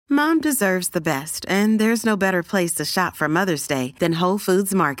Mom deserves the best, and there's no better place to shop for Mother's Day than Whole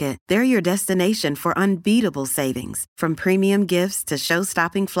Foods Market. They're your destination for unbeatable savings, from premium gifts to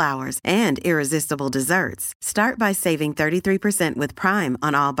show-stopping flowers and irresistible desserts. Start by saving 33% with Prime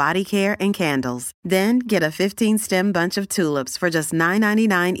on all body care and candles. Then get a 15-stem bunch of tulips for just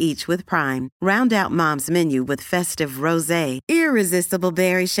 $9.99 each with Prime. Round out Mom's menu with festive rosé, irresistible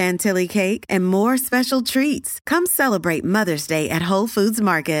berry chantilly cake, and more special treats. Come celebrate Mother's Day at Whole Foods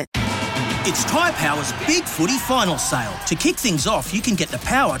Market. It's Tyre Power's Big Footy Final Sale. To kick things off, you can get the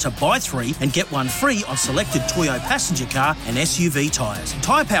power to buy 3 and get 1 free on selected Toyo passenger car and SUV tyres.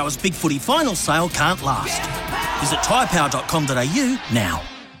 Tyre Power's Big Footy Final Sale can't last. Visit tyrepower.com.au now.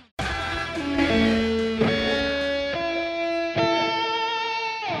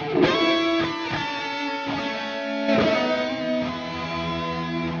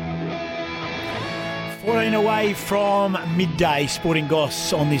 Away from midday Sporting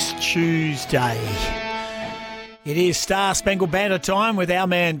Goss on this Tuesday. It is Star Spangled Banner time with our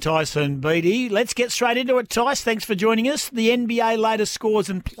man Tyson Beattie. Let's get straight into it, Tyce. Thanks for joining us. The NBA latest scores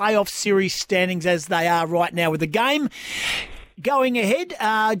and playoff series standings as they are right now with the game going ahead,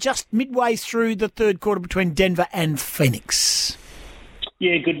 just midway through the third quarter between Denver and Phoenix.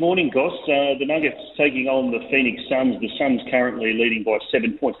 Yeah, good morning, Goss. The Nuggets taking on the Phoenix Suns. The Suns currently leading by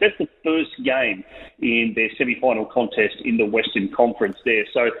 7 points. That's the first game in their semi-final contest in the Western Conference there.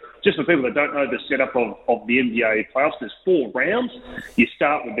 So just for people that don't know the setup of the NBA playoffs, there's 4 rounds. You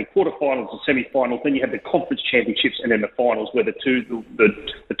start with the quarterfinals and semi-finals, then you have the conference championships and then the finals where the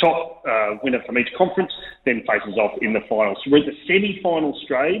top winner from each conference then faces off in the finals. So we're at the semi-final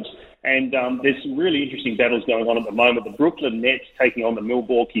stage. And there's some really interesting battles going on at the moment. The Brooklyn Nets taking on the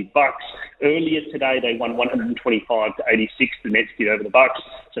Milwaukee Bucks. Earlier today, they won 125-86. The Nets did over the Bucks.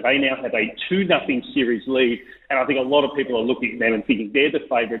 So they now have a 2-0 series lead. And I think a lot of people are looking at them and thinking they're the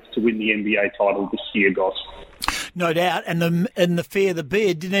favourites to win the NBA title this year, Goss. No doubt. And the Fear the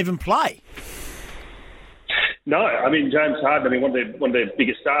Beard didn't even play. No, I mean, James Harden, one of their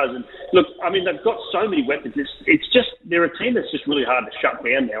biggest stars. And look, I mean, they've got so many weapons. It's just, they're a team that's just really hard to shut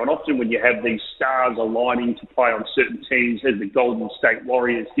down now. And often when you have these stars aligning to play on certain teams, as the Golden State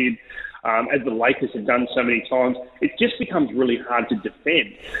Warriors did, as the Lakers have done so many times, it just becomes really hard to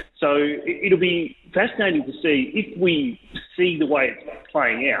defend. So it'll be fascinating to see if we see the way it's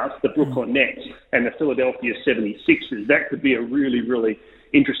playing out, the Brooklyn Nets and the Philadelphia 76ers. That could be a really, really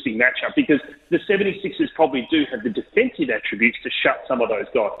interesting matchup because the 76ers probably do have the defensive attributes to shut some of those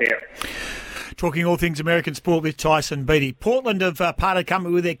guys down. Talking all things American sport with Tyson Beattie. Portland have parted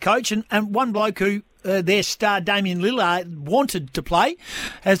company with their coach and one bloke who their star Damian Lillard wanted to play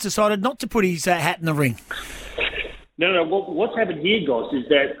has decided not to put his hat in the ring. No. What's happened here, Goss, is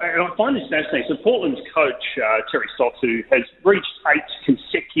that, and I find this fascinating, so Portland's coach, Terry Stotts, who has reached 8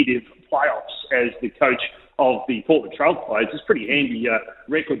 consecutive playoffs as the coach of the Portland Trail Blazers. It's a pretty handy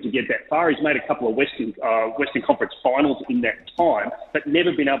record to get that far. He's made a couple of Western Conference finals in that time, but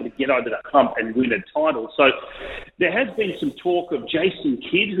never been able to get over that hump and win a title. So there has been some talk of Jason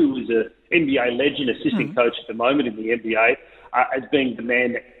Kidd, who is an NBA legend, assistant coach at the moment in the NBA, as being the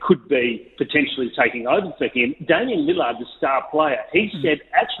man that could be potentially taking over for him. Damian Lillard, the star player, he said,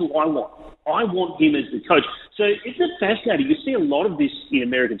 actually, I want him as the coach. So isn't it fascinating? You see a lot of this in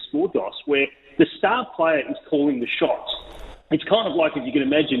American sport, Goss, where the star player is calling the shots. It's kind of like, if you can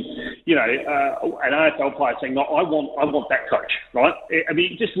imagine, an AFL player saying, "No, I want that coach," right? I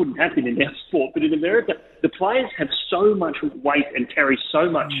mean, it just wouldn't happen in our sport. But in America, the players have so much weight and carry so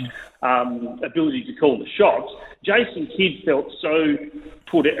much ability to call the shots. Jason Kidd felt so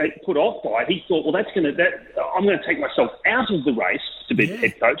put off by it. He thought, well, I'm going to take myself out of the race to be the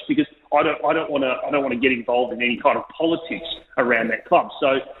head coach because I don't want to get involved in any kind of politics around that club.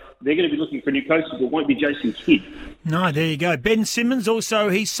 So they're going to be looking for new coaches. It won't be Jason Kidd. No, there you go. Ben Simmons also,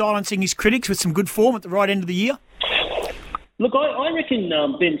 he's silencing his critics with some good form at the right end of the year. Look, I reckon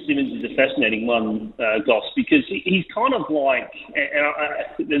Ben Simmons is a fascinating one, Goss, because he's kind of like,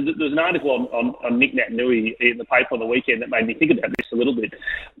 there's an article on Nick Naitanui in the paper on the weekend that made me think about this a little bit,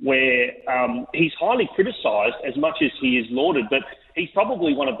 where he's highly criticised as much as he is lauded, but he's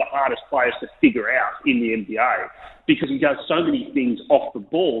probably one of the hardest players to figure out in the NBA because he does so many things off the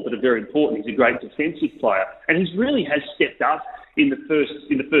ball that are very important. He's a great defensive player, and he really has stepped up in the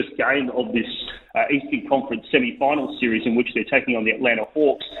first game of this Eastern Conference semi-final series in which they're taking on the Atlanta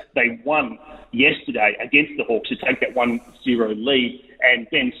Hawks. They won yesterday against the Hawks to take that 1-0 lead, and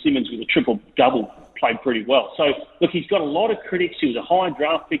Ben Simmons with a triple-double played pretty well. So, look, he's got a lot of critics. He was a high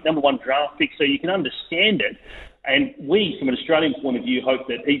draft pick, number 1 draft pick, so you can understand it. And we, from an Australian point of view, hope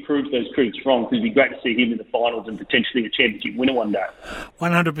that he proves those critics wrong, because it'd be great to see him in the finals and potentially a championship winner one day.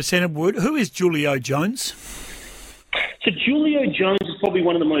 100% it would. Who is Julio Jones? So Julio Jones is probably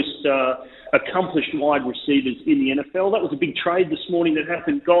one of the most accomplished wide receivers in the NFL. That was a big trade this morning that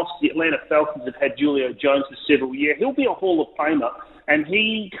happened. Goss, the Atlanta Falcons have had Julio Jones for several years. He'll be a Hall of Famer, and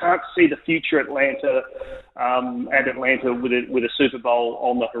he can't see the future at Atlanta with a Super Bowl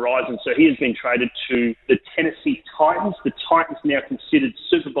on the horizon. So he has been traded to the Tennessee Titans. The Titans now considered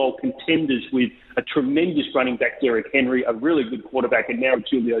Super Bowl contenders with a tremendous running back, Derrick Henry, a really good quarterback, and now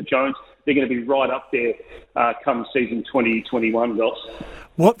Julio Jones. They're going to be right up there come season 2021, Goss.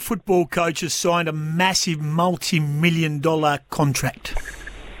 What football coach has signed a massive multi-million-dollar contract?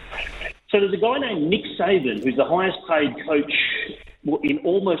 So there's a guy named Nick Saban, who's the highest paid coach in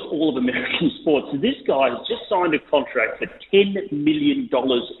almost all of American sports. So this guy has just signed a contract for $10 million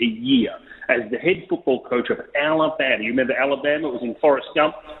a year as the head football coach of Alabama. You remember Alabama? It was in Forrest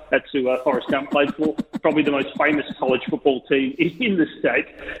Gump. That's who Forrest Gump played for. Probably the most famous college football team in the state.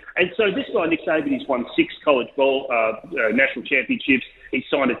 And so this guy, Nick Saban, he's won 6 college national championships. He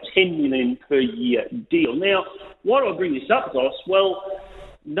signed a $10 million per year deal. Now, why do I bring this up, Goss? Well,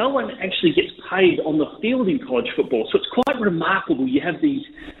 no one actually gets paid on the field in college football. So it's quite remarkable. You have these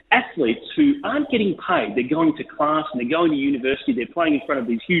athletes who aren't getting paid. They're going to class and they're going to university. They're playing in front of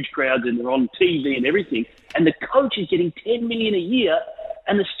these huge crowds and they're on TV and everything. And the coach is getting $10 million a year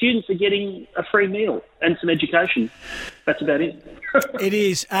and the students are getting a free meal and some education. That's about it. It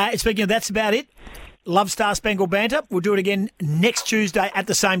is. Speaking of that's about it, love Star Spangled Banter. We'll do it again next Tuesday at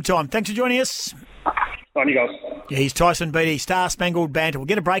the same time. Thanks for joining us. On you guys. Yeah, he's Tyson Beattie, Star Spangled Banter. We'll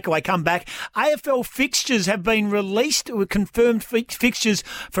get a breakaway, come back. AFL fixtures have been released with confirmed fixtures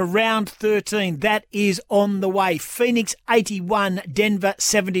for round 13. That is on the way. Phoenix 81, Denver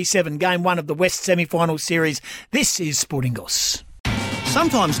 77. Game 1 of the West semi-final series. This is Sporting Goss.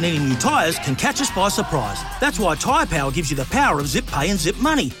 Sometimes needing new tyres can catch us by surprise. That's why Tyre Power gives you the power of Zip Pay and Zip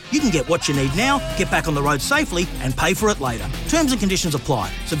Money. You can get what you need now, get back on the road safely and pay for it later. Terms and conditions apply.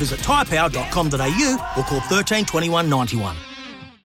 So visit tyrepower.com.au or call 13 21 91.